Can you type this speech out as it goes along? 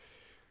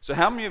So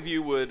how many of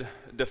you would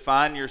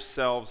define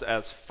yourselves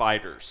as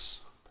fighters?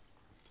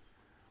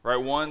 Right?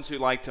 Ones who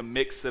like to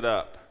mix it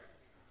up.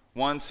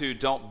 Ones who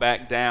don't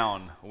back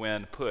down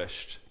when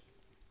pushed.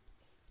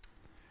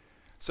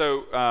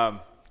 So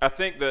I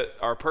think that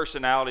our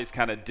personalities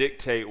kind of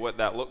dictate what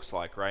that looks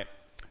like, right?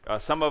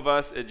 Some of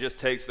us, it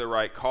just takes the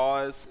right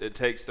cause. It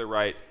takes the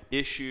right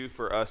issue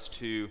for us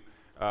to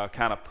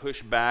kind of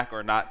push back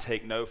or not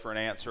take no for an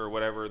answer, or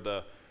whatever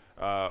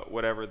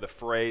the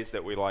phrase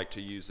that we like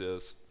to use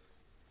is.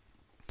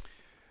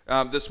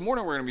 This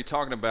morning we're going to be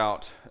talking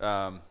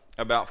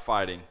about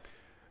fighting.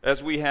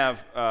 As we have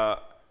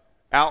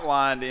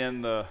outlined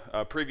in the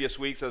previous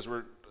weeks, as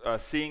we're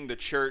seeing the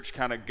church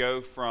kind of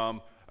go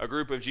from a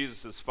group of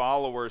Jesus'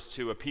 followers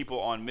to a people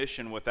on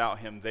mission without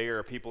him there,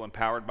 a people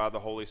empowered by the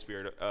Holy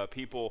Spirit,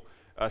 people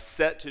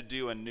set to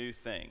do a new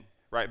thing,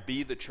 right?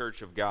 Be the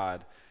church of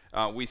God.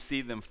 We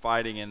see them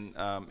fighting,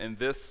 and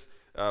this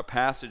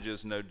passage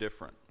is no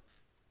different.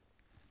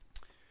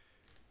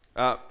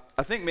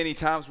 I think many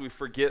times we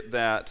forget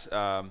that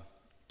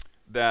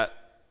that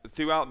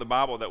throughout the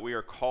Bible that we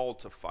are called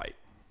to fight.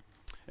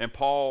 And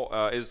Paul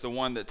is the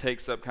one that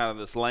takes up kind of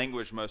this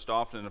language most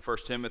often. In 1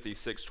 Timothy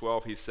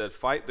 6:12, he said,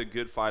 "Fight the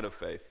good fight of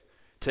faith.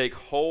 Take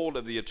hold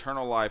of the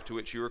eternal life to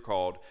which you are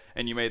called,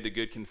 and you made the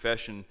good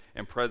confession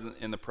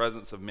in the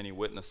presence of many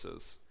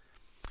witnesses."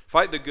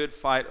 Fight the good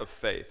fight of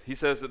faith. He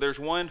says that there's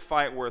one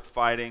fight worth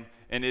fighting,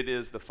 and it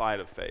is the fight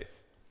of faith.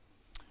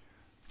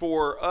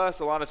 For us,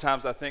 a lot of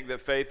times I think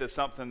that faith is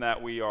something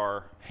that we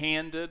are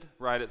handed,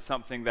 right? It's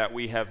something that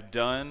we have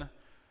done,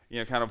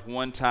 kind of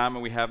one time,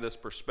 and we have this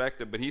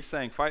perspective. But he's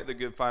saying, fight the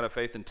good fight of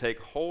faith and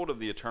take hold of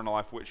the eternal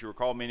life which you were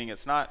called, meaning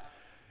it's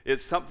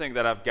something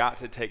that I've got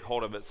to take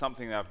hold of. It's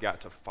something that I've got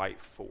to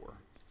fight for.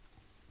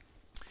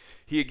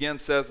 He again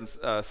says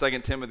in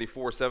 2 Timothy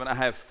 4:7, "I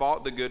have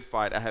fought the good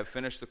fight, I have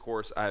finished the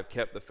course, I have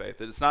kept the faith."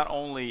 That it's not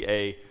only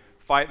a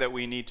fight that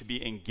we need to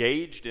be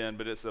engaged in,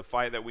 but it's a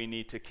fight that we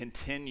need to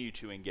continue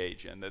to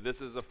engage in. That this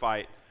is a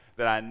fight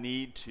that I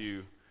need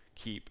to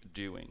keep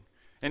doing.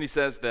 And he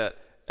says that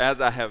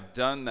as I have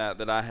done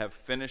that I have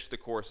finished the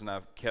course and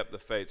I've kept the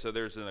faith. So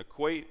there's an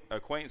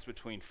acquaintance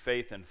between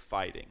faith and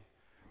fighting.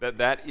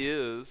 That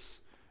is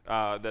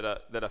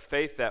that a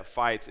faith that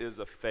fights is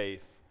a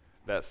faith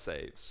that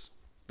saves.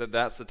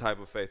 That's the type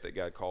of faith that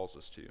God calls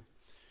us to.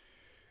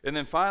 And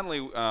then finally,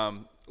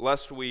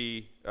 lest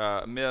we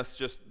miss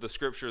just the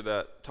scripture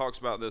that talks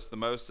about this the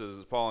most,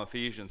 is Paul in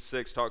Ephesians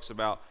 6 talks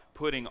about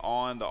putting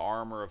on the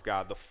armor of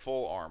God, the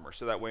full armor,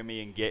 so that way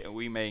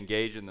we may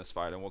engage in this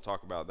fight, and we'll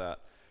talk about that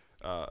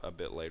a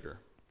bit later.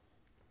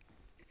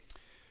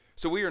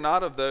 So we are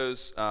not of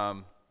those.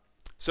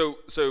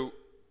 So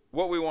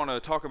what we want to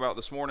talk about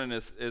this morning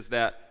is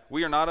that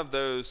we are not of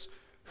those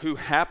who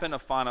happen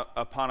upon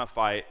a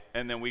fight,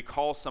 and then we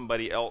call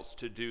somebody else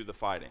to do the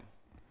fighting.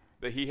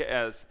 That he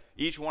has,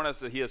 each one of us,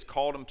 that he has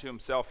called him to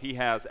himself, he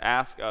has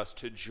asked us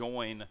to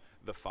join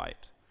the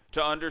fight,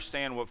 to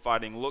understand what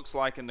fighting looks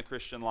like in the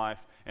Christian life,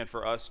 and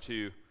for us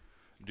to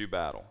do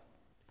battle.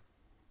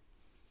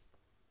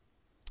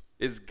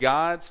 Is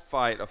God's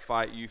fight a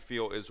fight you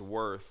feel is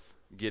worth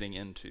getting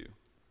into?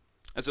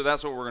 And so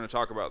that's what we're going to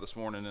talk about this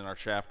morning in our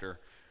chapter.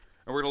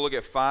 And we're going to look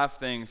at 5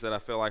 things that I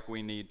feel like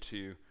we need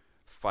to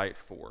fight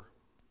for.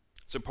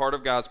 So part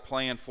of God's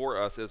plan for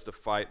us is to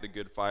fight the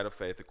good fight of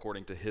faith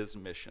according to his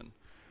mission.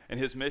 And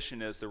his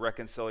mission is the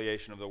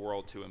reconciliation of the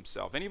world to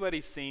himself.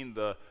 Anybody seen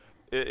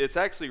it's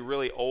actually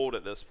really old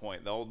at this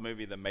point, the old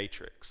movie The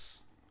Matrix?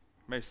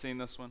 Anybody seen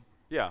this one?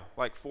 Yeah,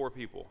 like 4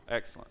 people.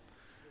 Excellent.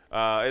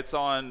 It's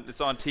on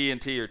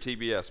TNT or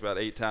TBS about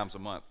 8 times a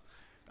month.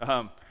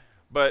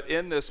 But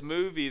in this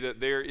movie that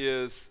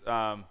there's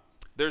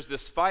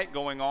this fight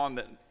going on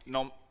that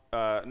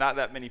not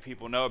that many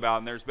people know about,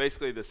 and there's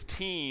basically this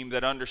team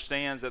that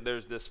understands that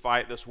there's this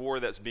fight, this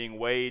war that's being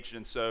waged,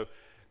 and so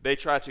they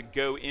try to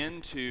go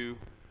into,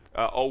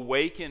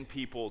 awaken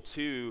people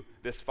to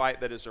this fight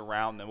that is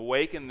around them,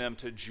 awaken them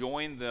to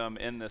join them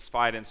in this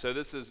fight. And so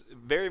this is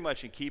very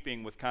much in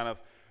keeping with kind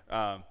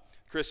of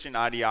Christian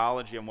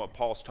ideology and what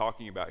Paul's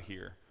talking about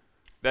here.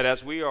 That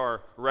as we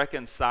are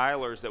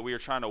reconcilers, that we are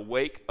trying to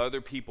wake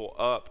other people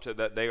up to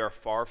that they are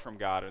far from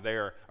God, or they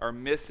are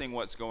missing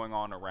what's going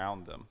on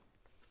around them.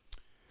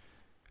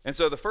 And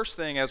so the first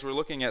thing, as we're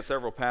looking at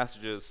several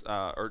passages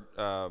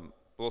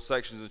little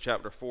sections in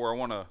chapter 4, I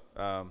want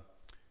to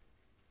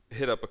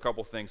hit up a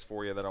couple things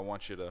for you that I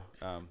want you to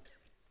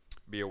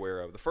be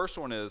aware of. The first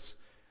one is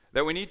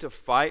that we need to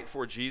fight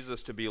for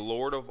Jesus to be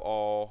Lord of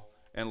all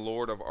and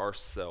Lord of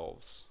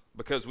ourselves,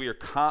 because we are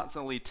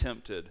constantly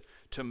tempted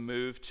to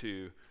move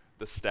to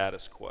the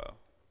status quo.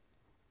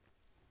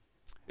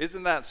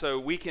 Isn't that so?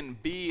 We can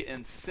be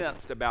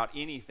incensed about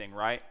anything,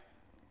 right?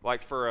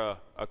 Like for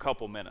a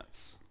couple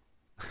minutes.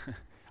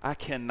 I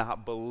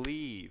cannot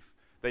believe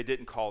they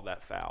didn't call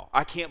that foul.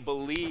 I can't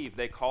believe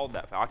they called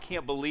that foul. I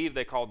can't believe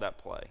they called that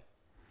play.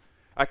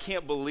 I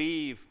can't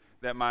believe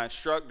that my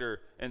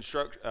instructor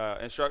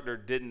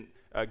didn't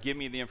give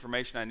me the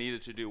information I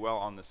needed to do well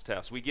on this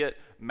test. We get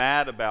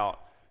mad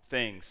about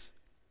things,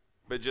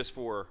 but just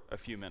for a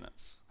few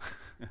minutes.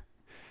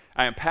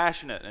 I am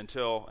passionate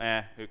until,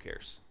 who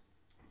cares?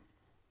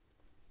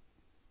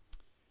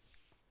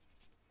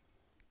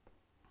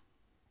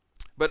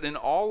 But in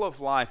all of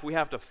life, we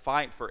have to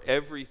fight for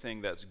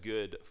everything that's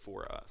good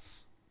for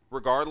us,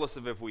 regardless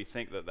of if we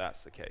think that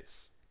that's the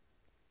case.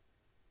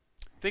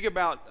 Think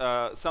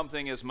about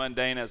something as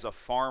mundane as a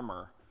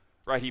farmer,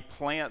 right? He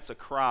plants a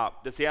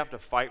crop. Does he have to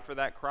fight for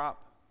that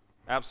crop?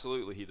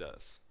 Absolutely he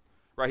does,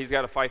 right? He's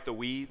got to fight the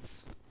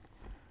weeds,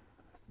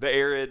 the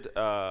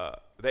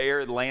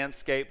arid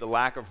landscape, the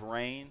lack of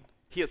rain.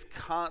 He is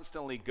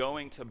constantly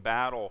going to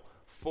battle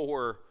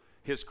for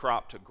his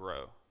crop to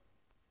grow.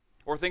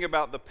 Or think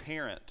about the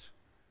parent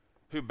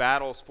who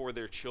battles for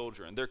their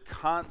children. They're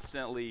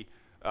constantly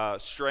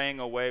straying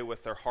away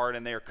with their heart,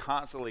 and they are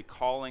constantly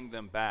calling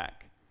them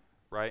back,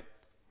 right?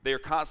 They are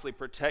constantly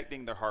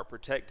protecting their heart,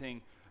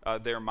 protecting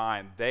their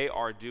mind. They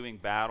are doing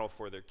battle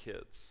for their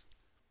kids.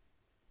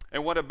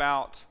 And what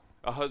about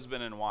a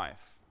husband and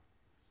wife?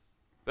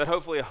 That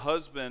hopefully a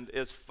husband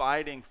is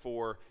fighting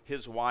for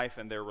his wife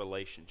and their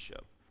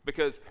relationship.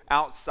 Because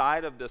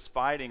outside of this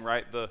fighting,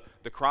 right, the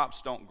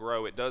crops don't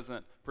grow. It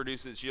doesn't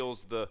produce its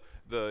yields.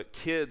 The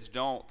kids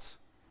don't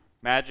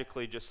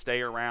magically just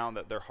stay around,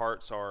 that their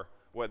hearts are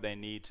what they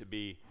need to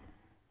be.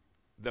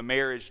 The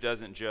marriage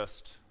isn't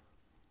just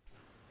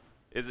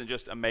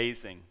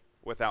amazing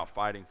without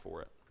fighting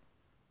for it.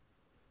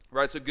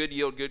 Right, so good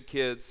yield, good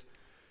kids,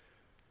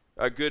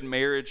 good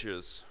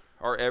marriages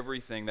are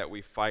everything that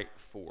we fight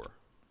for.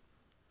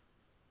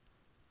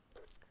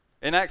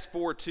 In Acts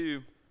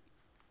 4:2,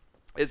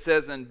 it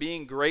says, "And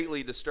being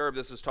greatly disturbed,"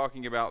 this is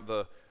talking about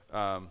the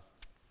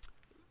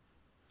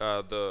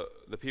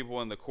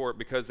people in the court,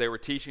 "because they were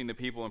teaching the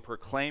people and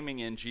proclaiming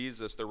in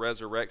Jesus the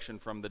resurrection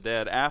from the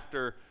dead."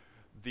 After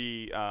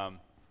the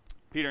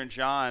Peter and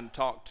John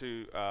talked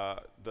to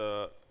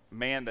the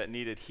man that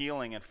needed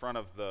healing in front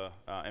of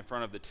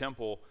the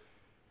temple,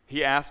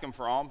 he asked them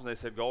for alms, and they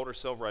said, "Gold or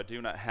silver I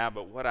do not have,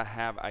 but what I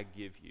have I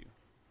give you."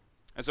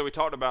 And so we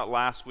talked about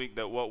last week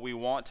that what we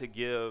want to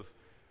give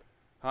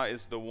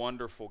is the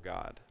wonderful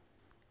God,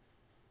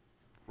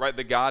 right?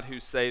 The God who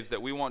saves,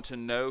 that we want to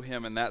know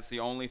him, and that's the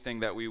only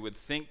thing that we would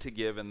think to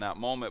give in that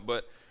moment.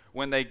 But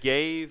when they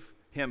gave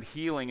him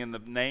healing in the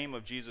name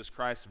of Jesus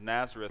Christ of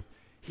Nazareth,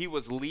 he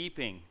was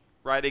leaping,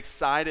 right,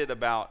 excited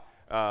about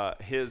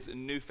his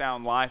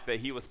newfound life,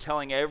 that he was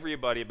telling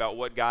everybody about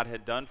what God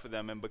had done for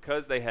them. And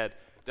because they had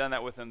done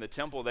that within the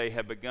temple, they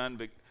had begun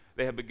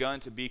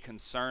to be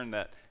concerned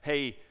that,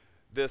 hey,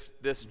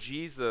 this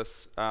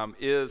Jesus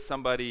is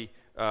somebody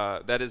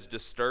that is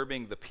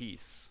disturbing the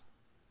peace.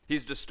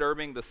 He's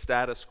disturbing the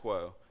status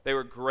quo. They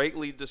were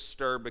greatly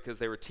disturbed because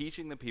they were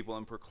teaching the people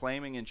and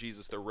proclaiming in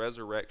Jesus the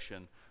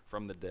resurrection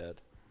from the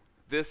dead.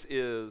 This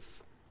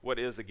is what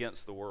is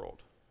against the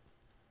world,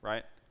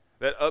 right?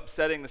 That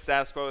upsetting the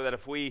status quo, that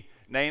if we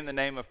name the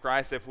name of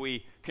Christ, if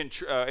we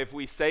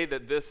say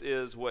that this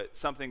is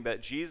something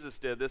that Jesus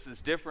did, this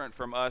is different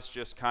from us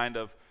just kind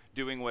of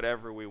doing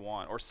whatever we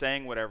want or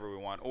saying whatever we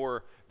want,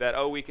 or that,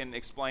 we can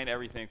explain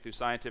everything through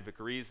scientific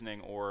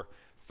reasoning or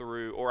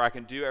I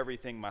can do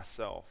everything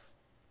myself.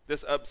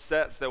 This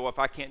upsets that, well, if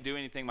I can't do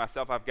anything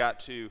myself, I've got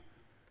to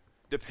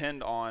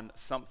depend on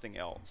something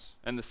else.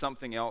 And the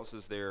something else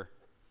is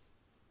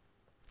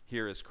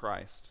here is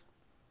Christ.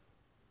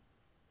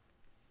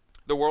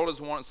 The world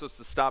wants us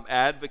to stop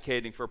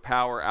advocating for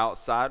power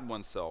outside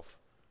oneself,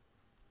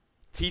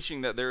 teaching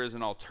that there is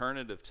an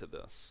alternative to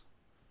this.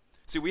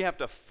 See, we have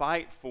to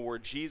fight for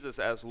Jesus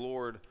as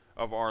Lord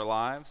of our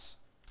lives,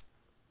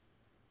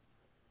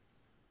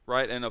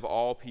 right, and of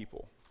all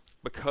people,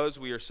 because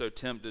we are so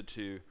tempted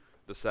to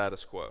the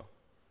status quo.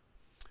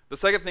 The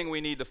second thing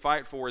we need to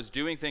fight for is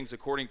doing things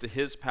according to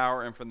his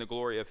power and for the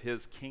glory of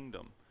his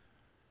kingdom.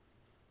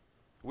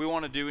 We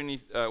want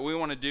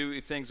to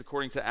do things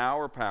according to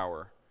our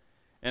power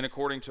and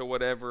according to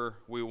whatever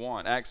we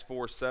want. Acts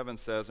 4:7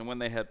 says, "And when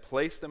they had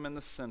placed them in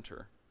the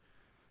center,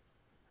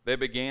 they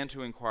began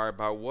to inquire,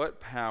 by what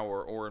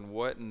power or in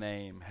what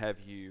name have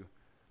you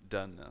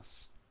done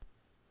this?"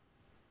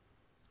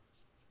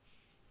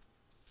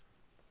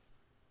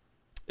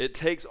 It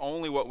takes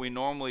only what we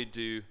normally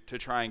do to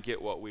try and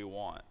get what we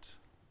want.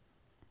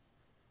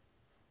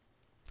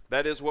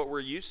 That is what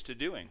we're used to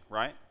doing,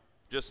 right?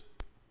 There's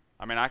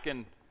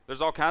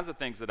all kinds of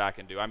things that I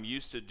can do. I'm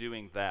used to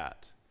doing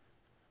that.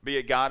 But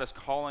yet God is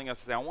calling us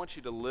to say, I want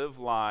you to live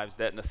lives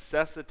that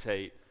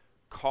necessitate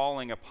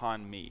calling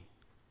upon me.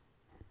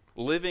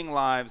 Living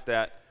lives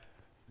that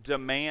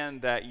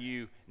demand that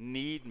you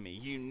need me.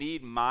 You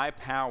need my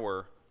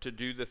power to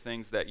do the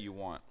things that you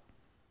want.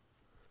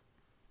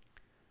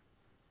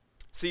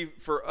 See,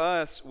 for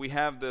us, we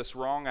have this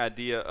wrong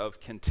idea of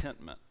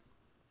contentment.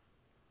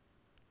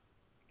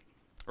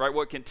 Right?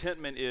 What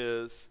contentment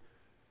is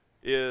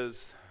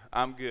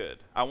I'm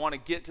good. I want to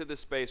get to the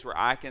space where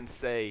I can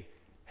say,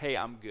 hey,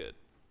 I'm good.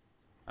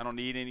 I don't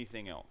need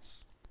anything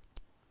else.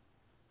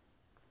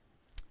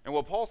 And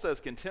what Paul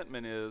says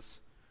contentment is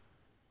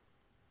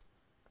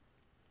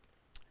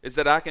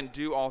that I can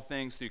do all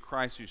things through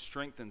Christ who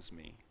strengthens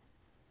me.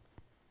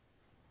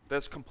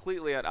 that's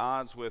completely at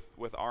odds with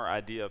our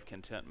idea of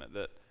contentment,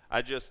 that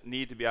I just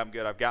need to be, I'm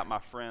good. I've got my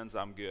friends,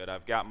 I'm good.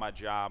 I've got my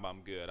job,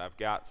 I'm good. I've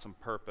got some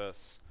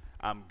purpose,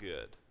 I'm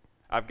good.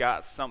 I've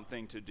got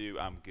something to do,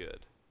 I'm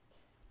good.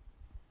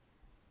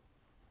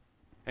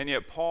 And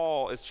yet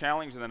Paul is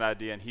challenging that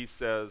idea, and he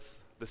says,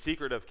 the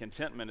secret of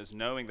contentment is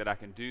knowing that I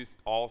can do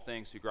all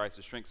things through Christ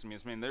who strengthens me.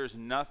 I mean, there's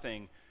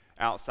nothing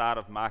outside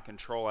of my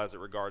control as it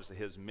regards to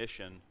his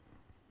mission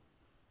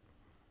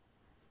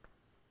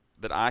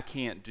that I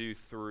can't do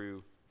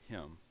through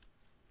him.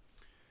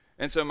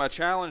 And so my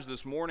challenge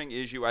this morning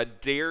is I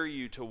dare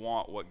you to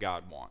want what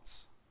God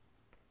wants.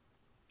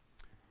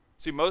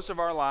 See, most of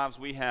our lives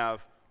we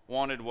have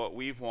wanted what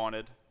we've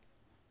wanted,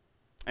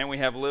 and we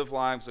have lived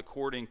lives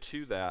according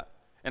to that.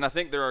 And I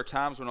think there are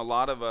times when a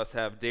lot of us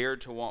have dared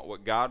to want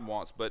what God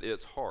wants, but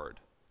it's hard.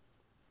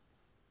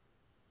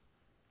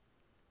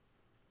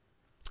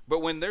 But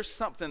when there's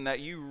something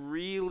that you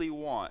really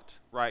want,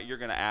 right, you're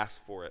going to ask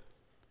for it.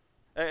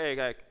 Hey,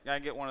 can I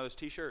get one of those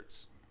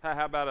T-shirts?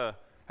 How about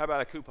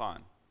a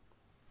coupon?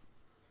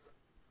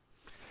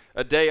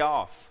 A day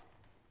off.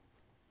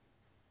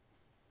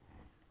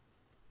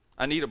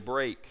 I need a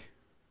break.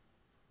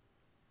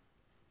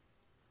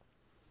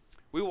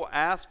 We will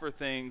ask for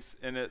things,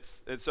 and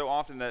it's so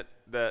often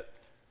that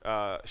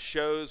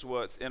shows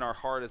what's in our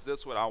heart. Is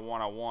this what I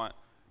want? I want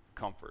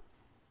comfort.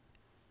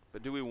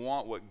 But do we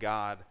want what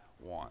God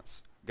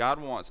wants?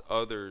 God wants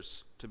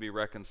others to be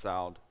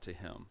reconciled to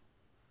him.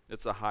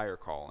 It's a higher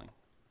calling.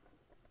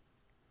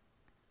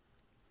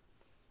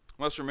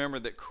 We must remember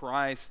that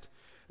Christ,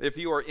 if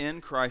you are in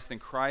Christ, then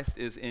Christ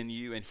is in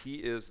you, and he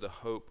is the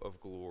hope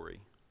of glory.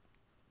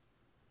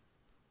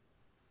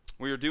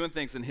 When you're doing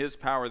things in his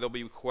power, there'll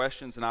be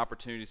questions and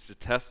opportunities to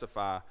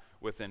testify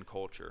within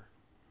culture.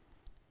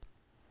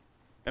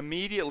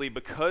 Immediately,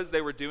 because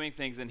they were doing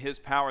things in his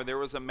power, there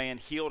was a man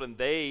healed, and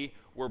they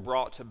were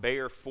brought to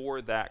bear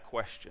for that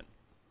question,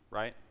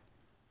 right?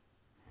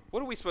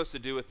 What are we supposed to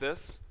do with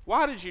this?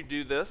 Why did you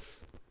do this?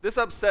 This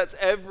upsets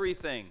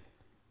everything.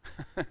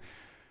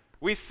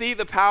 We see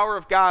the power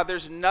of God.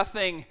 There's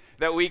nothing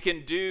that we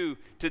can do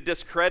to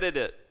discredit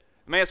it.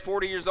 The man's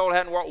 40 years old,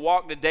 hadn't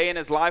walked a day in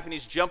his life, and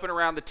he's jumping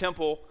around the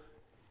temple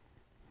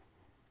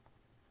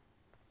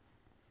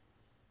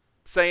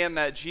saying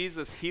that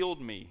Jesus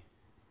healed me.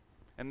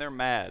 And they're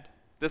mad.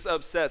 This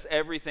upsets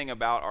everything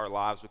about our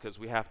lives because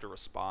we have to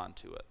respond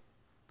to it.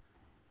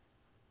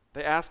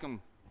 They ask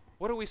him,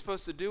 what are we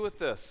supposed to do with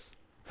this?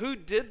 Who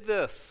did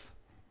this?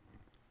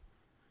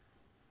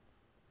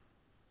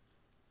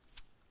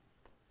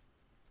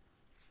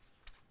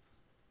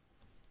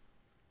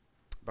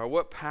 By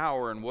what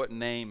power and what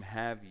name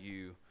have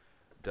you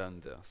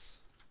done this?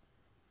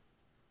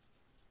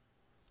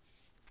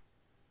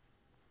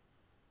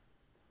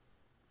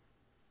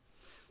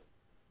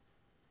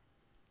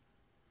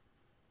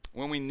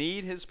 When we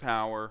need his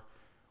power,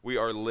 we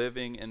are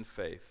living in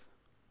faith.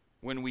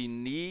 When we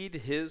need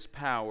his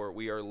power,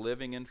 we are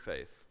living in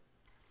faith.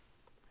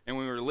 And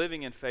when we're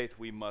living in faith,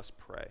 we must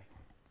pray.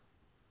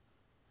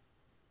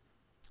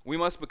 We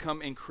must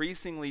become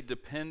increasingly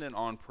dependent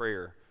on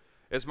prayer.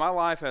 As my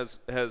life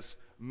has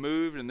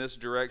moved in this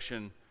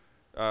direction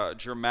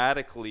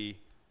dramatically,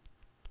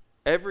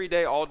 every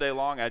day, all day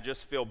long, I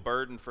just feel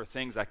burdened for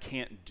things I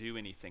can't do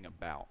anything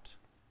about.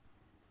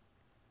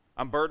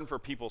 I'm burdened for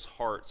people's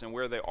hearts and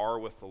where they are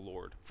with the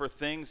Lord, for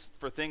things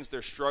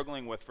they're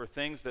struggling with, for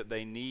things that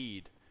they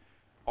need.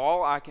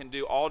 All I can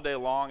do all day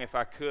long, if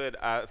I could,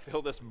 I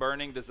feel this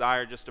burning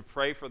desire just to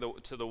pray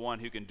to the one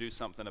who can do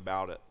something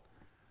about it.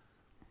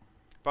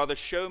 Father,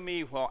 show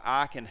me how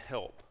I can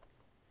help.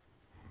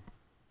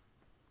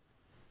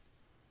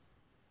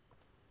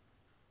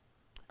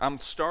 I'm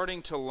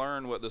starting to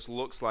learn what this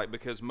looks like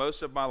because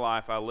most of my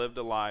life I lived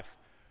a life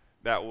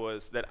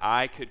that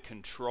I could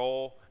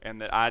control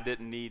and that I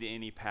didn't need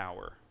any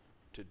power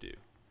to do.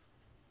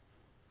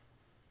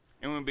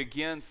 And when we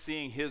begin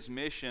seeing his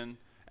mission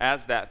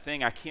as that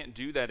thing, I can't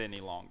do that any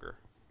longer.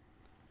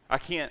 I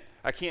can't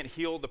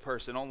heal the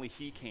person, only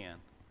he can.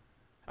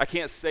 I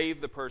can't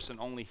save the person,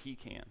 only he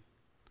can.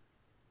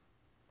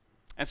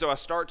 And so I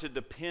start to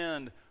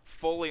depend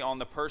fully on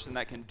the person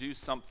that can do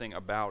something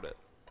about it.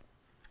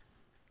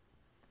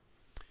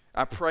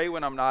 I pray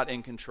when I'm not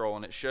in control,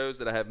 and it shows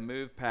that I have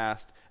moved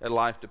past a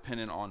life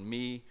dependent on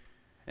me,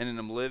 and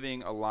I'm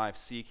living a life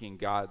seeking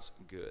God's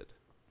good.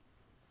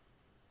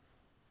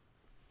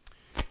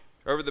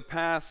 Over the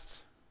past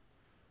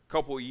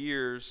couple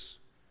years,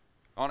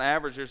 on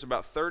average, there's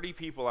about 30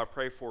 people I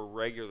pray for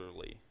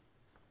regularly.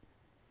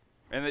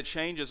 And it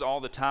changes all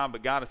the time,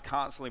 but God is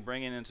constantly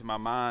bringing into my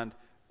mind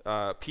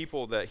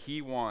people that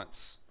he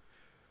wants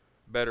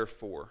better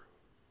for.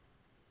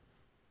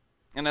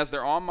 And as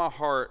they're on my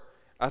heart,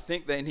 I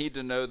think they need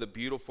to know the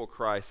beautiful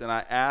Christ, and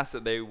I ask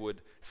that they would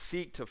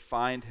seek to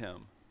find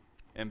him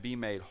and be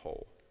made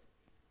whole.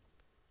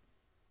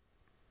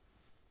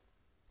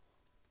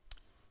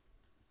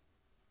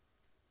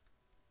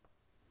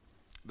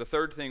 The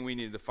third thing we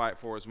need to fight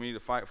for is we need to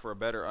fight for a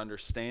better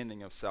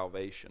understanding of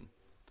salvation.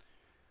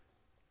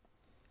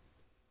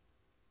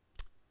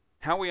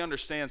 How we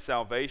understand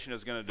salvation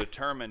is going to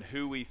determine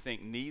who we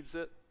think needs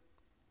it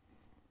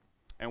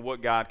and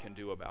what God can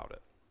do about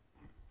it.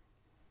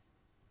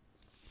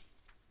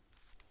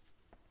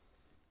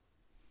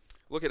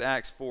 Look at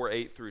Acts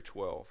 4:8 through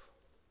 12.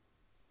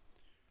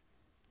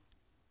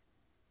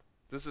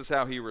 This is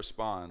how he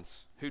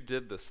responds. Who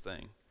did this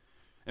thing?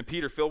 And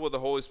Peter, filled with the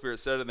Holy Spirit,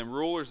 said to them,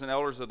 "Rulers and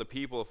elders of the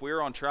people, if we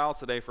are on trial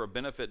today for a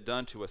benefit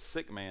done to a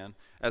sick man,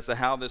 as to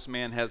how this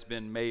man has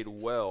been made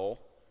well,"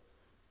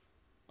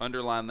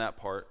 underline that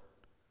part,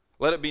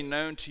 "let it be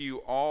known to you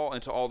all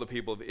and to all the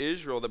people of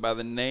Israel that by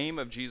the name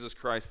of Jesus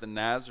Christ the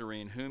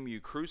Nazarene, whom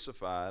you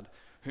crucified,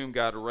 whom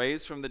God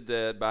raised from the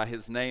dead, by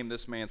his name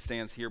this man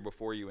stands here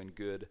before you in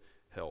good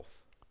health.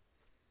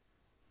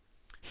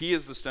 He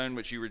is the stone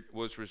which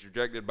was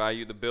rejected by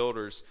you, the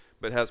builders,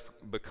 but has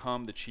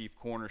become the chief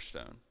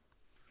cornerstone.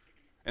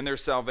 And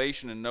there's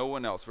salvation in no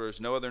one else, for there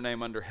is no other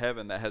name under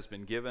heaven that has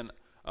been given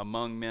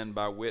among men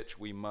by which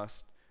we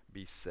must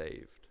be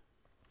saved."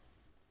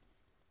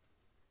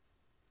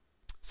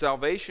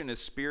 Salvation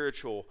is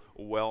spiritual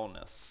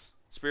wellness,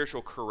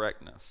 spiritual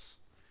correctness.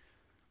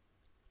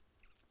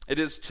 It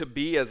is to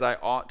be as I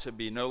ought to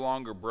be, no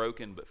longer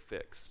broken but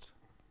fixed.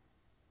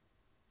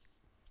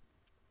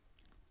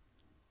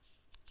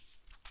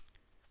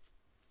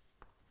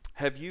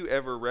 Have you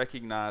ever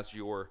recognized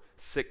your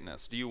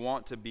sickness? Do you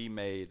want to be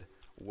made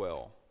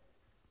well?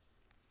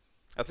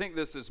 I think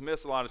this is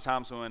missed a lot of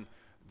times when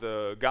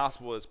the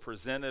gospel is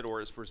presented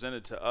or is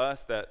presented to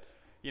us that,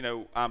 you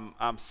know,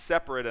 I'm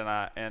separate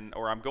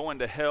or I'm going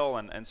to hell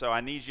and so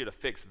I need you to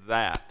fix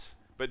that.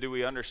 But do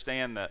we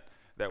understand that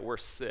we're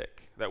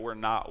sick, that we're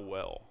not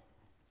well?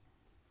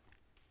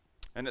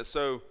 And it's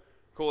so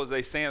cool as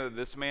they stand that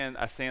this man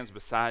stands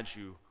beside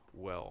you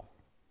well,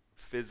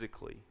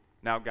 physically.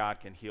 Now God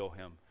can heal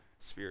him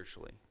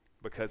spiritually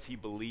because he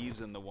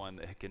believes in the one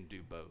that can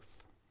do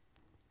both.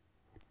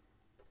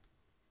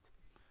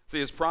 See,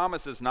 his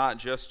promise is not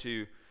just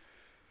to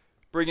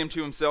bring him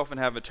to himself and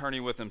have eternity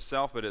with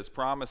himself, but his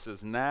promise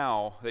is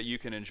now that you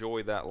can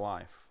enjoy that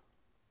life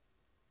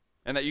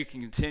and that you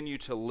can continue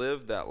to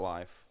live that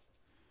life.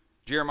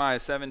 Jeremiah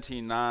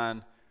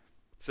 17:9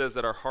 says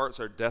that our hearts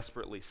are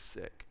desperately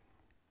sick.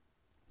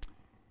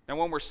 And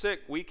when we're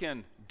sick, we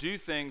can do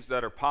things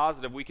that are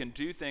positive. We can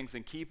do things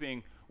in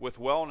keeping with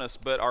wellness,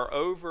 but our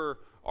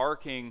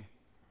overarching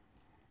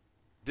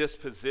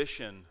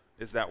disposition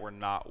is that we're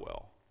not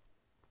well.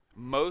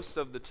 Most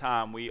of the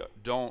time, we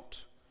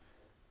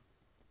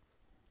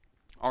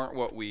aren't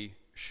what we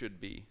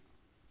should be.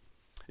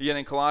 Yet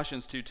in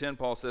Colossians 2:10,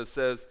 Paul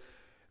says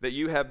that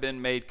you have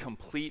been made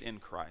complete in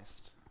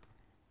Christ,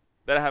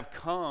 that I have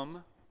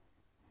come,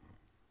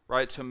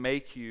 right, to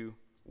make you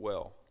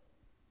well.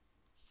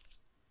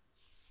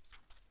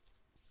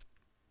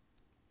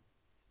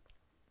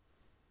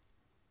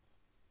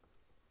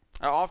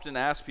 I often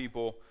ask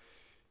people,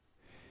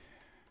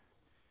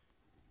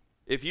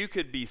 if you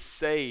could be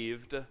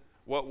saved,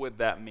 what would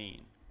that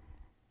mean?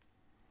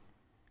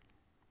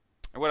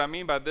 And what I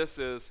mean by this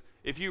is,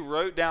 if you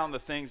wrote down the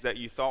things that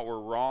you thought were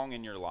wrong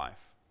in your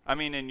life, I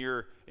mean in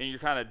your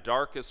kind of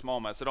darkest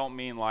moments, I don't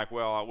mean like,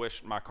 well, I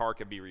wish my car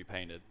could be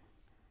repainted,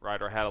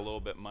 right, or had a little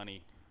bit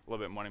money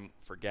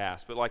for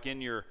gas, but like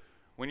when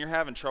you're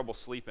having trouble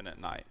sleeping at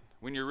night,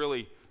 when you're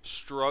really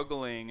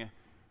struggling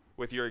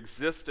with your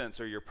existence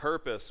or your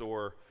purpose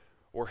or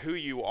who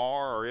you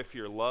are or if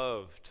you're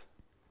loved,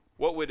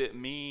 what would it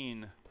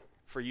mean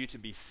for you to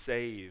be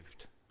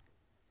saved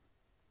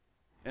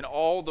in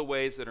all the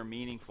ways that are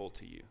meaningful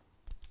to you?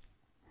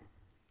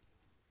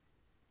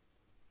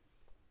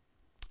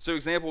 So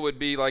example would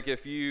be like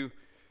if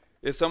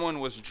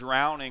someone was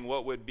drowning,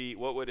 what would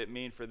it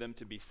mean for them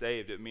to be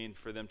saved? It would mean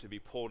for them to be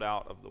pulled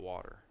out of the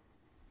water.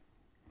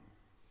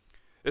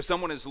 If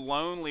someone is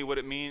lonely,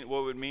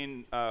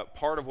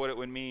 part of what it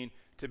would mean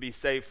to be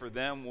saved for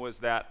them was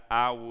that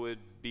I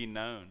would be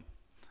known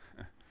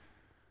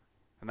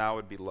and I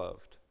would be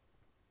loved.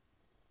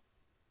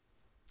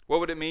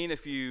 What would it mean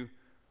if you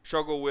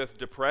struggle with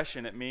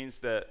depression? It means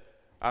that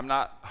I'm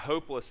not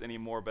hopeless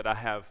anymore, but I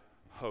have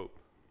hope.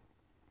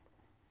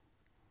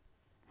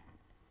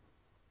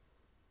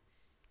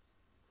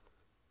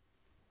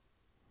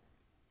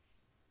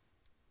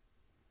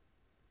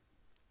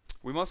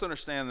 We must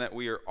understand that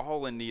we are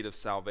all in need of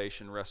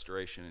salvation,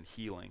 restoration, and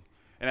healing.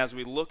 And as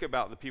we look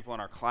about the people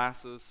in our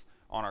classes,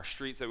 on our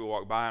streets that we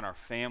walk by, in our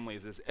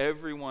families, is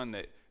everyone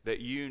that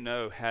you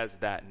know has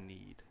that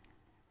need.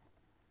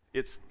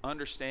 It's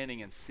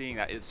understanding and seeing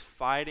that. It's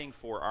fighting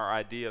for our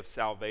idea of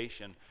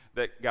salvation,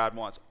 that God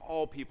wants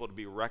all people to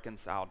be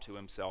reconciled to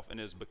himself. And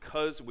it is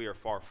because we are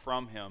far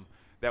from him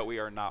that we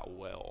are not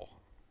well,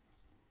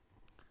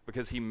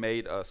 because he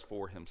made us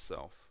for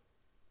himself.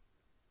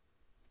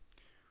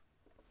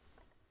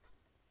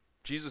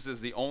 Jesus is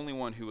the only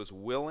one who is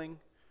willing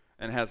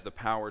and has the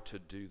power to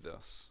do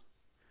this.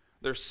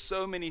 There's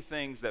so many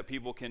things that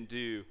people can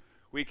do.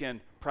 We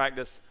can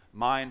practice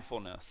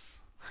mindfulness.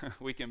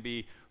 We can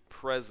be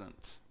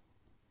present.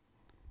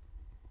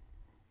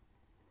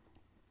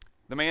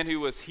 The man who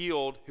was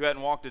healed, who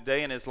hadn't walked a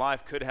day in his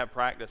life, could have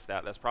practiced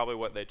that. That's probably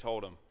what they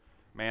told him.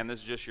 Man,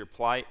 this is just your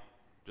plight.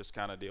 Just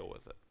kind of deal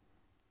with it.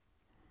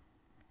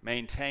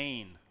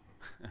 Maintain.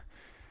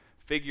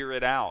 Figure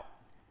it out.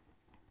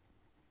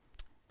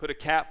 Put a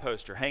cat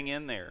poster. Hang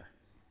in there.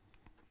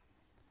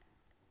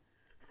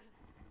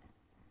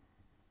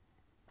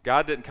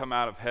 God didn't come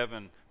out of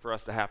heaven for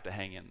us to have to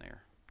hang in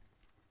there.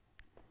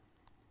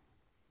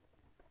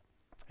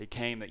 He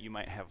came that you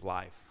might have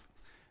life,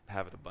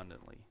 have it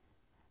abundantly.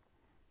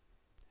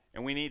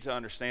 And we need to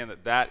understand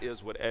that that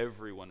is what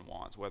everyone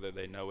wants, whether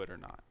they know it or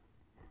not.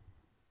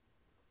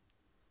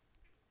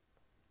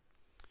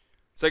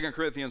 2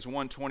 Corinthians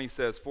 1:20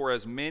 says, "For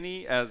as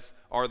many as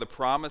are the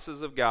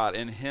promises of God,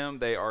 in him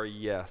they are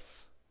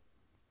yes."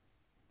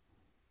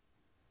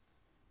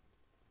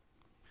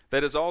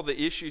 That is all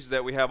the issues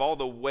that we have, all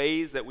the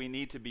ways that we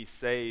need to be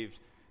saved.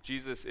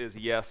 Jesus is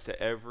yes to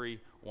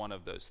every one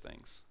of those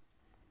things.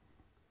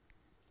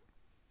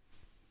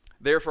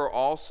 Therefore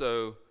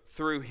also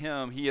through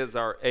him he is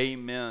our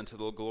amen to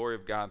the glory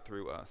of God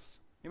through us.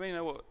 Anybody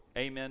know what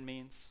amen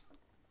means?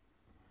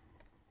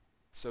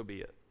 So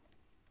be it.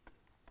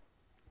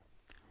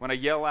 When I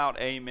yell out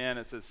amen,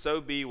 it says,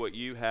 so be what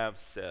you have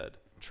said.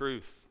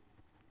 Truth.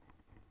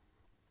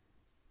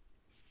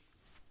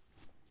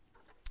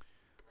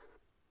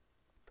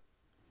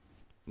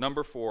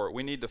 Number 4,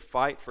 we need to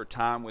fight for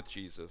time with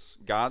Jesus,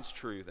 God's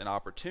truth, and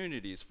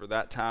opportunities for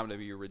that time to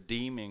be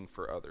redeeming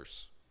for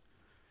others.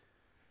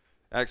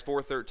 Acts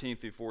 4:13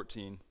 through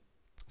 14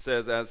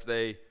 says, as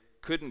they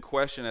couldn't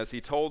question, as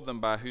he told them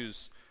by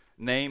whose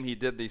name he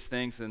did these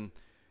things, and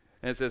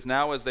it says,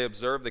 now as they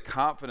observed the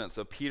confidence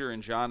of Peter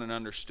and John and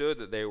understood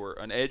that they were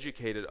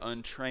uneducated,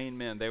 untrained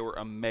men, they were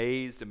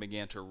amazed and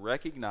began to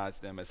recognize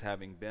them as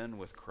having been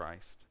with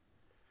Christ.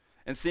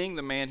 And seeing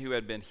the man who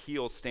had been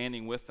healed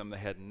standing with them, they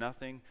had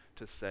nothing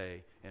to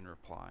say in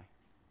reply.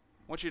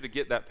 I want you to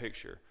get that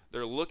picture.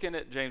 They're looking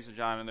at James and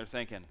John and they're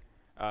thinking,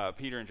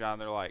 Peter and John,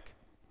 they're like,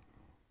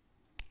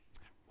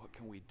 what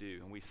can we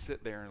do? And we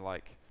sit there and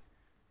like,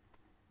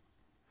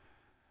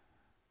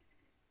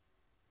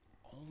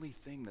 only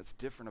thing that's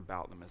different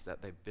about them is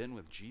that they've been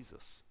with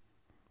Jesus.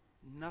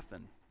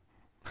 Nothing.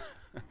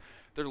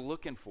 They're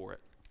looking for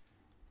it.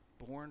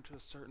 Born to a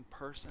certain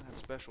person, had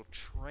special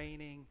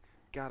training,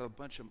 got a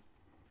bunch of...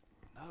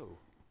 No.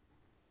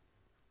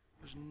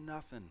 There's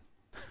nothing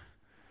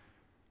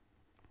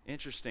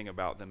interesting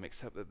about them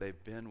except that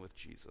they've been with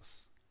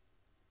Jesus.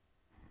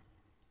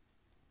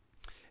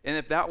 And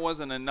if that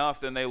wasn't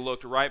enough, then they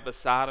looked right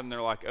beside him.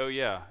 They're like, oh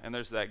yeah, and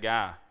there's that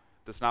guy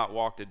that's not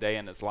walked a day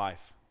in his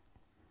life.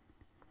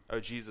 Oh,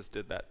 Jesus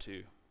did that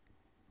too.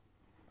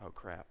 Oh,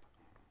 crap.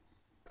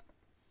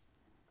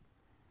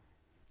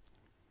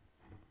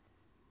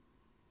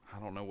 I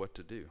don't know what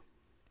to do.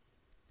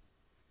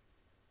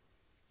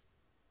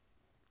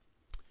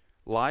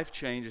 Life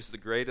change is the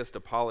greatest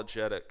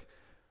apologetic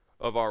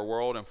of our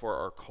world and for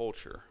our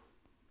culture.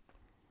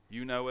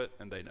 You know it,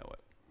 and they know it.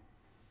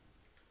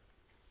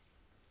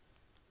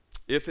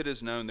 If it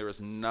is known, there is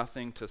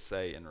nothing to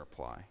say in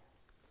reply.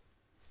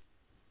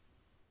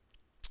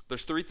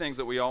 There's 3 things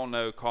that we all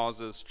know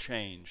causes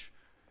change.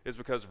 It's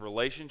because of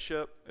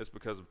relationship, it's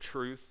because of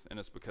truth, and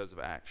it's because of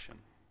action.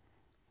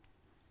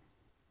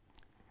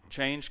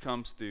 Change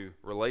comes through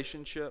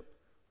relationship,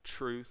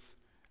 truth,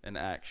 and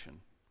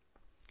action.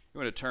 You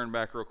want to turn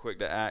back real quick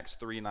to Acts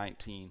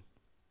 3:19.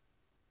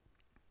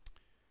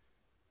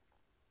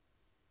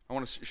 I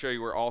want to show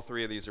you where all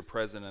 3 of these are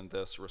present in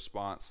this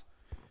response.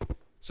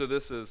 So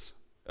this is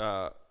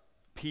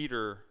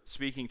Peter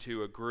speaking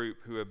to a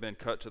group who have been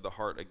cut to the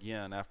heart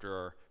again after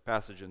our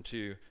passage in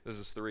 2. This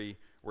is 3,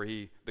 where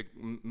the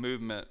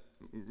movement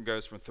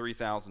goes from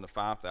 3,000 to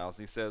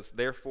 5,000. He says,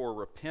 therefore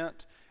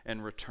repent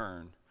and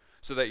return,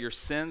 so that your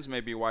sins may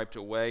be wiped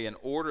away, in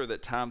order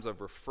that times of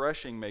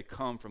refreshing may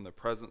come from the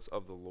presence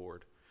of the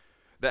Lord.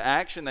 The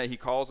action that he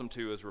calls them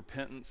to is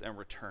repentance and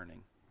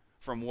returning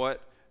from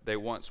what they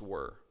once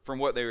were, from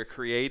what they were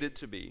created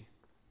to be.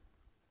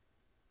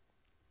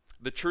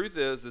 The truth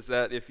is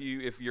that if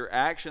your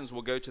actions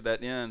will go to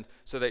that end,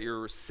 so that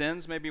your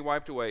sins may be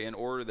wiped away, in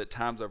order that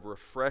times of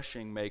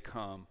refreshing may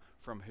come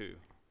from who?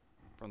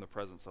 From the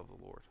presence of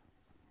the Lord.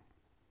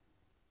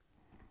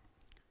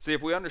 See,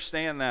 if we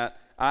understand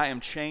that I am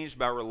changed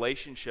by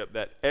relationship,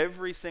 that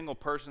every single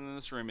person in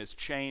this room is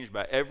changed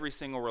by every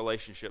single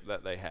relationship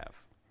that they have.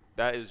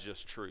 That is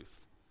just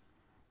truth.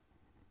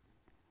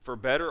 For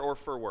better or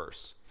for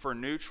worse, for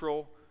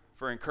neutral,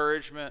 for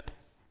encouragement,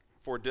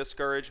 for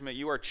discouragement,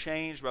 you are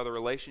changed by the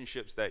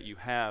relationships that you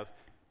have.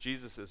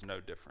 Jesus is no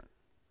different.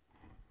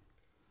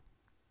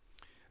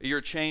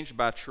 You're changed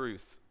by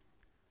truth.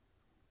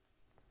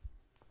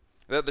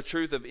 That the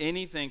truth of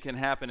anything can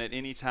happen at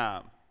any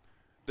time.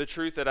 The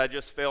truth that I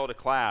just failed a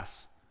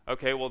class,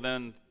 okay, well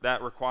then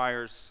that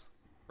requires,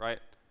 right,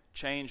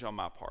 change on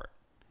my part.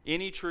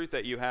 Any truth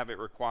that you have, it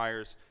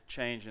requires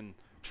change. And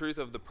truth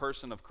of the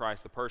person of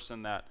Christ, the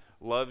person that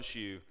loves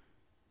you,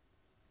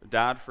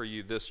 died for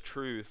you, this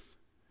truth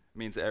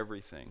means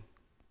everything.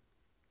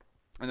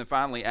 And then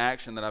finally,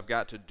 action, that I've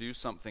got to do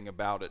something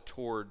about it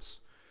towards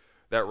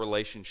that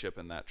relationship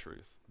and that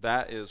truth.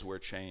 That is where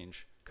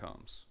change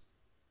comes.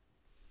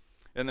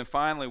 And then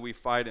finally, we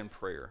fight in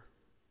prayer.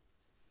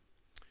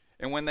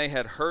 And when they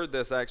had heard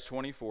this, Acts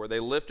 24,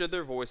 they lifted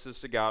their voices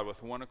to God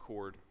with one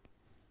accord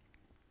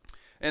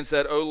and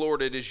said, O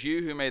Lord, it is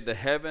you who made the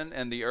heaven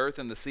and the earth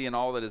and the sea and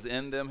all that is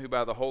in them, who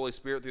by the Holy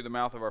Spirit through the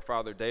mouth of our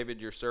father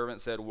David, your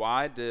servant, said,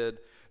 why did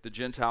the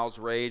Gentiles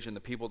rage and the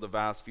people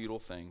devise futile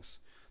things?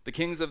 The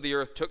kings of the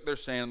earth took their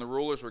stand, and the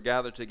rulers were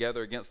gathered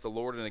together against the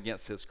Lord and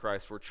against his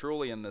Christ. For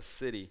truly in this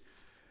city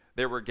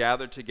they were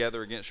gathered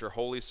together against your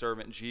holy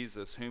servant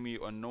Jesus, whom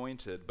you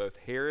anointed, both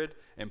Herod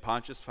and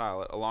Pontius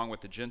Pilate, along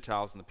with the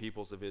Gentiles and the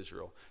peoples of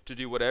Israel, to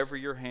do whatever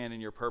your hand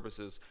and your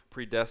purposes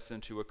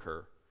predestined to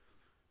occur.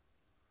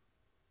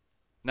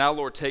 Now,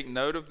 Lord, take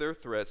note of their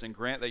threats and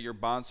grant that your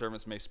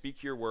bondservants may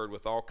speak your word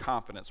with all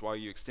confidence while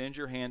you extend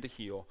your hand to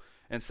heal,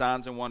 and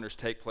signs and wonders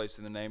take place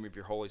in the name of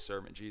your holy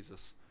servant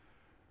Jesus.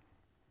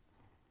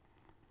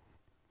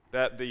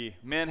 That the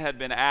men had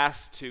been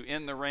asked to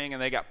end the ring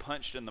and they got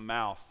punched in the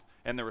mouth.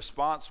 And the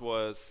response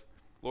was,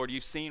 Lord,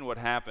 you've seen what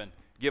happened.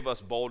 Give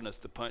us boldness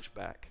to punch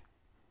back.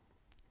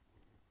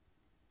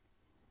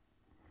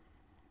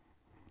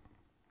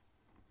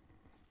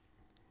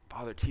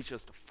 Father, teach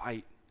us to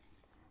fight.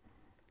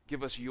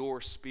 Give us your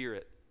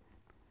spirit.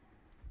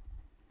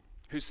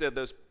 Who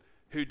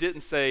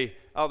didn't say,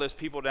 oh, those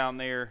people down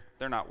there,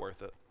 they're not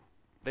worth it.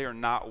 They are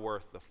not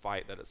worth the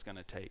fight that it's going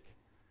to take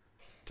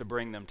to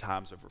bring them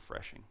times of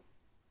refreshing.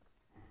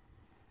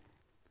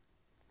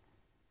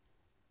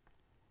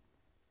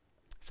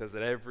 It says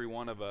that every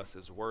one of us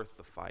is worth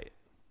the fight.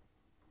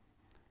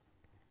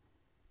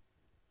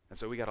 And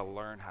so we got to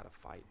learn how to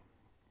fight.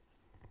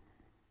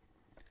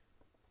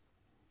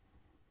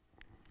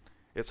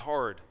 It's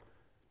hard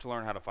to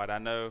learn how to fight. I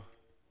know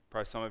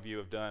probably some of you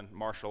have done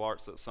martial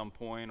arts at some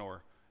point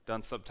or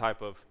done some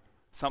type of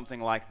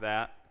something like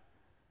that.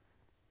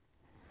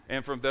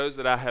 And from those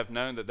that I have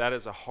known, that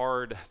is a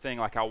hard thing.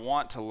 Like, I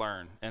want to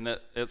learn, and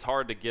that it's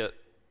hard to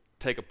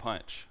take a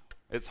punch.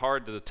 It's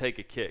hard to take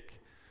a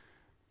kick.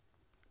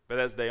 But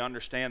as they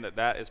understand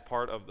that is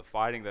part of the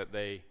fighting, that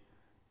they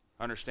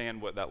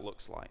understand what that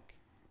looks like,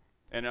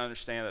 and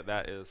understand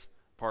that is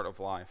part of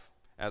life,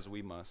 as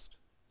we must.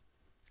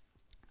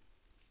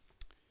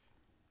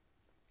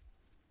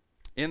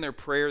 In their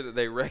prayer, that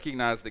they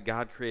recognized that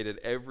God created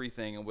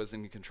everything and was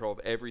in control of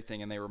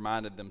everything, and they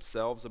reminded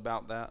themselves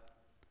about that.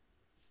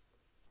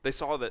 They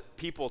saw that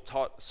people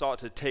sought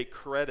to take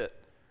credit,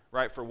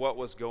 right, for what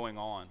was going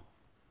on,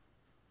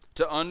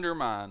 to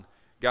undermine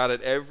God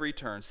at every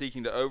turn,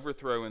 seeking to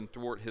overthrow and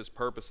thwart his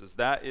purposes.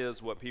 That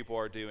is what people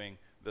are doing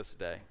this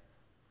day.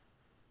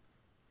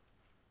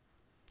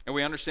 And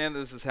we understand that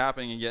this is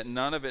happening, and yet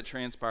none of it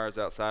transpires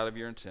outside of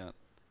your intent.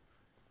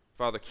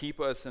 Father, keep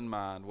us in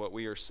mind what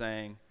we are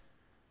saying,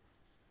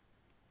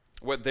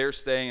 what they're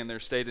saying, and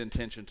their stated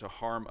intention to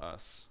harm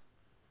us.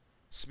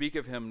 Speak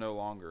of him no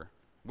longer.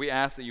 We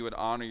ask that you would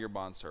honor your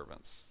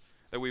bondservants,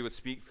 that we would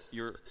speak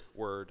your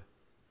word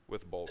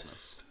with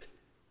boldness.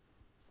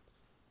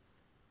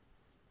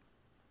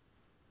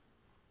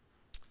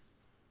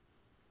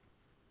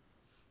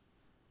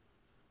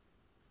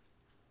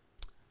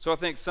 So I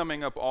think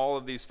summing up all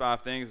of these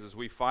 5 things is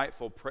we fight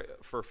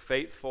for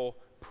faithful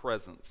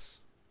presence,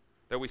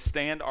 that we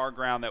stand our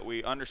ground, that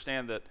we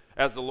understand that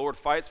as the Lord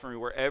fights for me,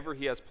 wherever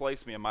he has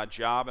placed me, in my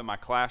job, in my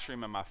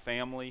classroom, in my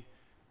family,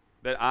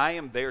 that I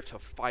am there to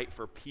fight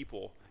for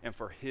people and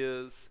for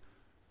his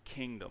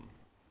kingdom.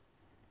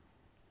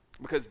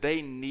 Because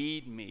they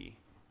need me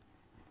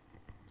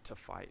to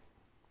fight.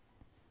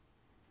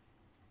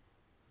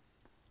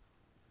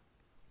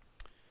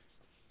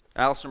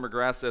 Alistair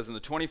McGrath says, in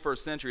the 21st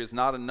century, it's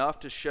not enough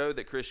to show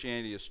that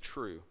Christianity is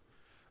true.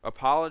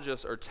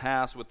 Apologists are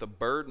tasked with the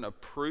burden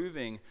of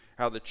proving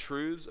how the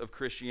truths of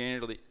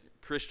Christianity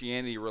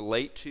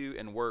relate to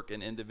and work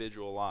in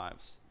individual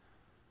lives.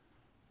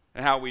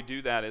 And how we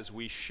do that is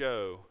we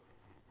show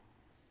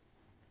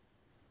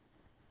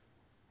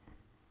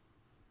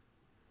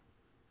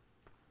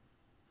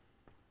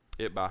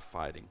it by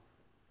fighting.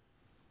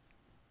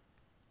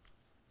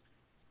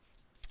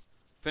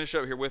 Finish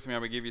up here with me. I'm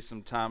going to give you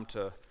some time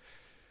to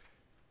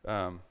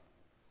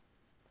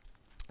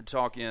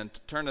talk in.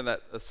 Turn to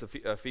that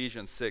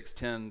Ephesians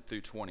 6:10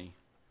 through 20.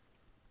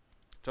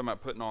 Talking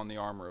about putting on the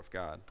armor of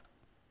God.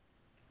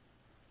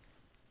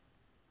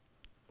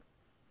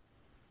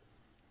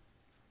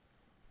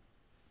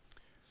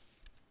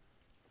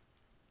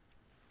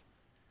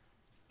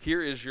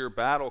 Here is your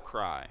battle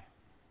cry.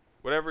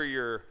 Whatever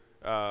your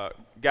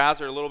guys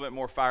are a little bit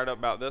more fired up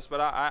about this, but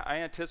I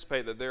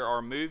anticipate that there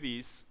are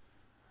movies,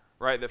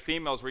 right, the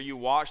females where you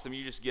watch them,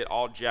 you just get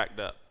all jacked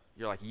up.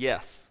 You're like,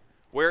 yes.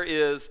 Where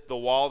is the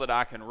wall that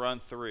I can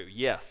run through?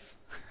 Yes.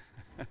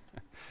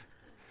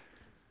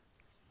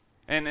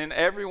 And in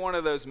every one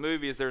of those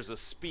movies, there's a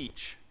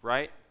speech,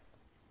 right?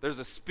 There's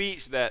a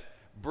speech that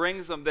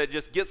brings them, that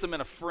just gets them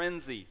in a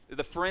frenzy,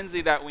 the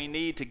frenzy that we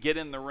need to get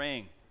in the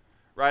ring,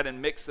 right,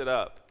 and mix it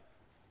up.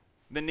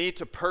 The need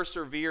to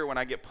persevere when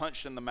I get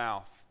punched in the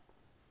mouth.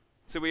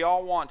 See, we're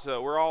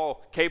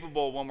all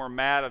capable when we're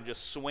mad of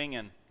just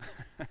swinging.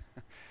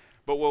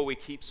 But will we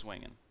keep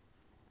swinging?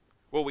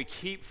 Will we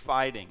keep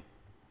fighting?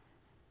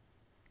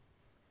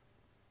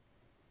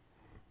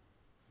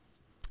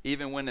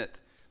 Even when it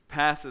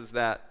passes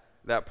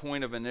that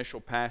point of initial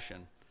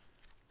passion.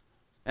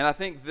 And I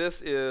think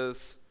this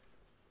is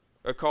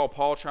a call,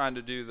 Paul trying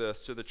to do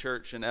this to the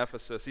church in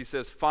Ephesus. He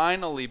says,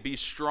 finally, be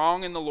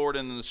strong in the Lord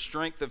and in the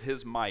strength of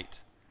his might.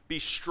 Be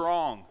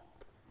strong.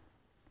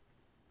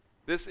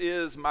 This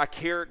is my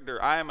character.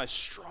 I am a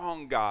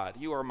strong God.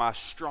 You are my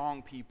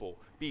strong people.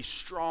 Be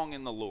strong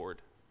in the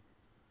Lord.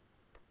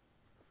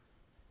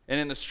 And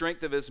in the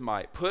strength of his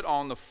might, put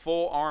on the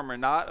full armor,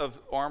 not of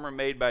armor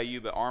made by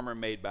you, but armor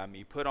made by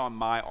me. Put on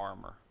my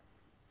armor.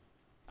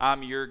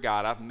 I'm your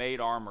God. I've made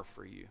armor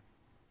for you.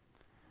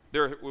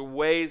 There are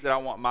ways that I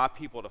want my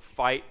people to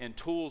fight and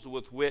tools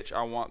with which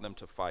I want them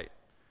to fight.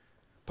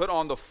 Put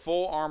on the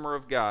full armor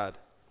of God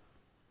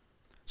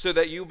so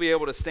that you'll be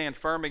able to stand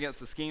firm against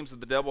the schemes of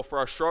the devil. For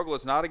our struggle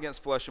is not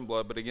against flesh and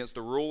blood, but against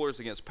the rulers,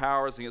 against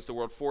powers, against the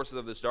world forces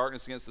of this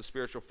darkness, against the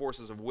spiritual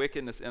forces of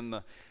wickedness in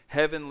the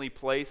heavenly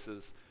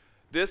places.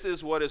 This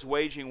is what is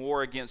waging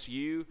war against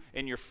you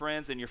and your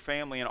friends and your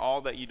family and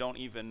all that you don't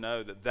even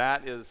know.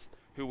 That is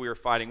who we are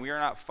fighting. We are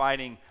not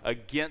fighting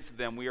against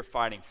them. We are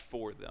fighting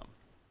for them.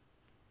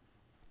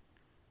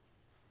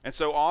 And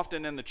so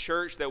often in the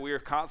church that we are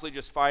constantly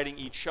just fighting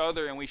each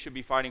other, and we should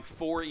be fighting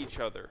for each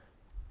other.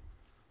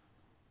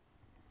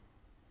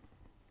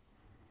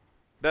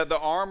 That the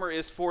armor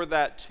is for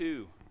that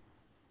too.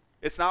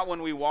 It's not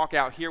when we walk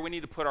out here, we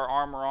need to put our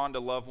armor on to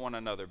love one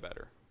another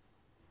better.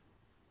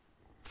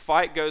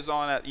 Fight goes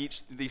on at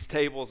each of these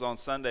tables on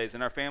Sundays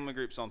and our family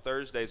groups on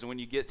Thursdays, and when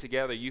you get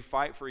together, you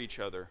fight for each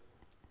other.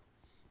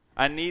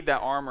 I need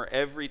that armor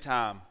every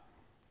time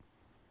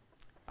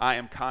I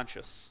am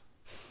conscious.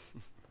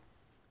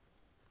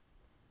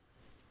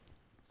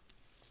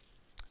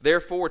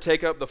 Therefore,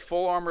 take up the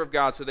full armor of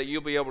God so that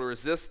you'll be able to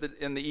resist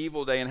in the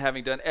evil day, and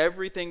having done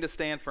everything to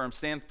stand firm.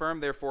 Stand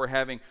firm, therefore,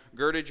 having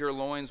girded your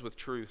loins with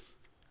truth.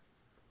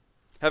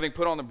 Having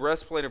put on the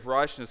breastplate of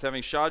righteousness,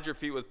 having shod your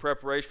feet with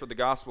preparation for the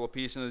gospel of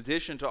peace. In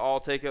addition to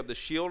all, take up the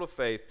shield of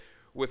faith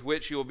with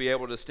which you will be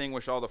able to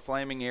distinguish all the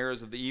flaming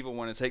arrows of the evil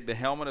one, and take the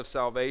helmet of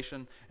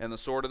salvation and the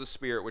sword of the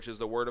Spirit, which is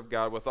the word of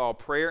God. With all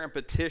prayer and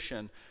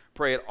petition,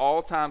 pray at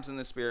all times in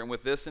the Spirit, and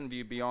with this in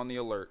view, be on the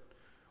alert.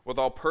 With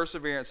all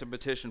perseverance and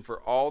petition for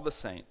all the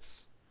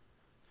saints,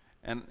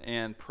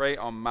 and pray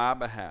on my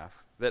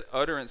behalf, that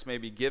utterance may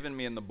be given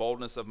me in the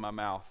boldness of my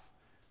mouth,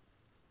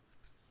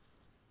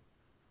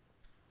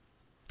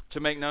 to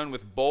make known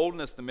with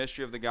boldness the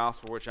mystery of the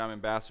gospel which I'm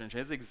ambassador in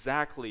chains. It's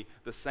exactly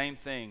the same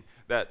thing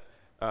that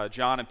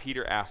John and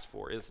Peter asked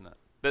for, isn't it?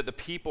 That the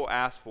people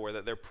asked for,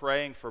 that they're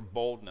praying for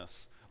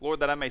boldness. Lord,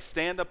 that I may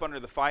stand up under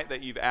the fight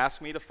that you've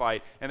asked me to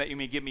fight, and that you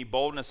may give me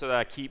boldness so that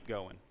I keep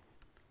going.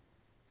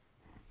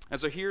 And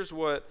so here's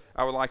what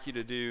I would like you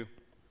to do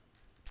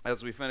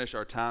as we finish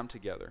our time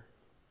together.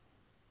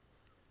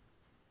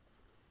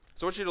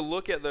 So I want you to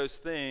look at those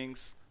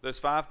things, those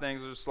 5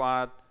 things. There's a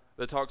slide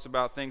that talks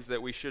about things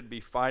that we should be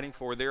fighting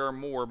for. There are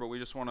more, but we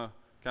just want to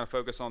kind of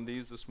focus on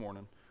these this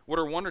morning. What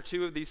are 1 or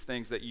 2 of these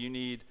things that you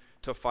need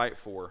to fight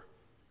for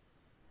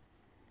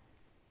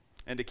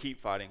and to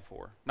keep fighting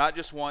for? Not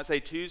just once.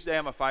 Hey, Tuesday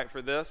I'm going to fight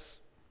for this,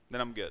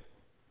 then I'm good.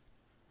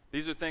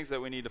 These are things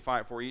that we need to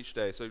fight for each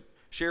day. So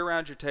share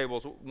around your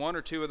tables 1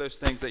 or 2 of those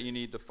things that you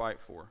need to fight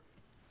for.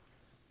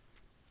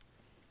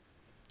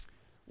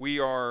 We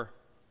are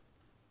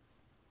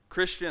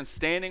Christians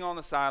standing on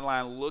the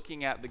sideline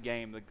looking at the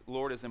game. The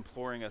Lord is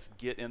imploring us,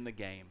 get in the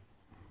game.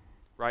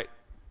 Right?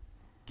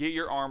 Get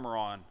your armor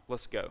on.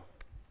 Let's go.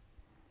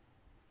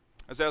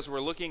 As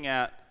we're looking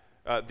at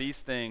these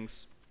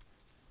things,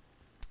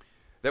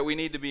 that we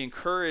need to be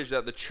encouraged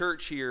that the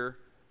church here,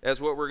 as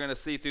what we're going to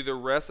see through the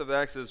rest of the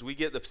Exodus, we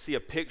get to see a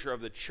picture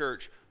of the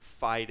church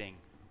fighting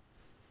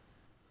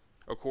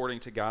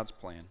according to God's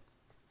plan.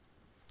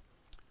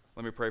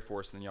 Let me pray for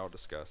us, and then y'all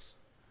discuss.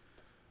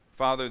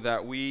 Father,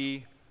 that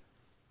we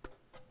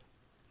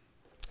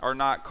are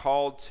not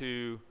called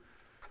to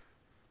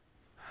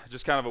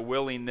just kind of a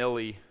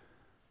willy-nilly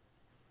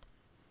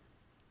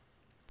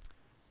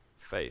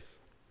faith,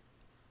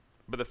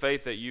 but the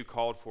faith that you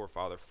called for,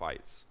 Father,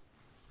 fights.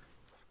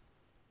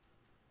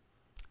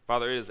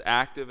 Father, it is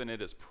active and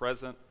it is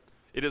present.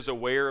 It is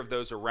aware of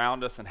those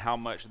around us and how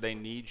much they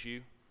need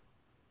you.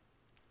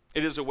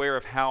 It is aware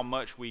of how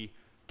much we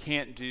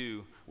can't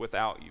do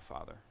without you,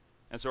 Father.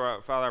 And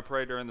so, Father, I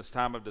pray during this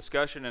time of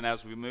discussion and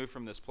as we move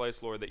from this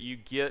place, Lord, that you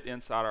get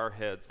inside our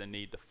heads the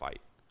need to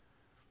fight.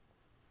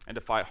 And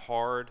to fight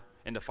hard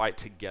and to fight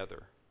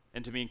together.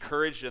 And to be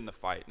encouraged in the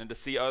fight and to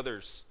see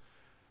others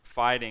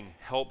fighting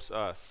helps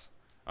us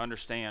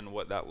understand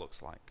what that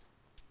looks like.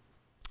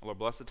 Lord,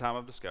 bless the time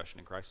of discussion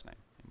in Christ's name.